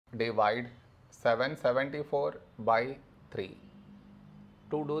divide 774 by 3.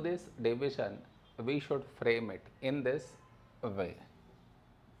 To do this division, we should frame it in this way.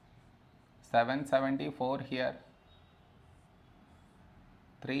 774 here,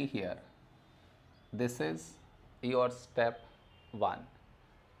 3 here. This is your step 1.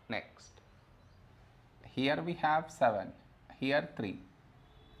 Next, here we have 7, here 3.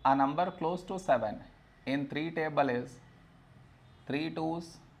 A number close to 7 in 3 table is 3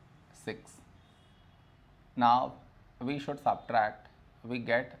 2's 6. Now we should subtract, we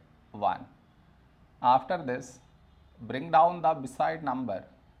get 1. After this, bring down the beside number,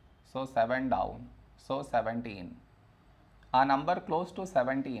 so 7 down, so 17. A number close to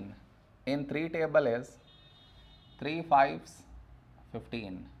 17 in 3 table is 3 5's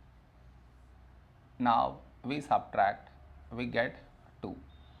 15. Now we subtract, we get 2.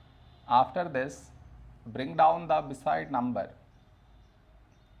 After this, bring down the beside number,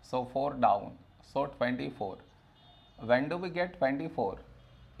 so 4 down, so 24. When do we get 24?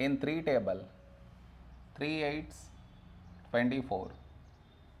 In 3 table, 3 8's 24.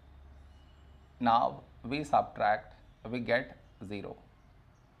 Now we subtract, we get 0.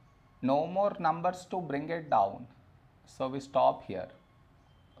 No more numbers to bring it down, so we stop here.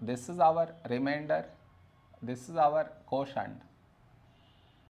 This is our remainder, this is our quotient.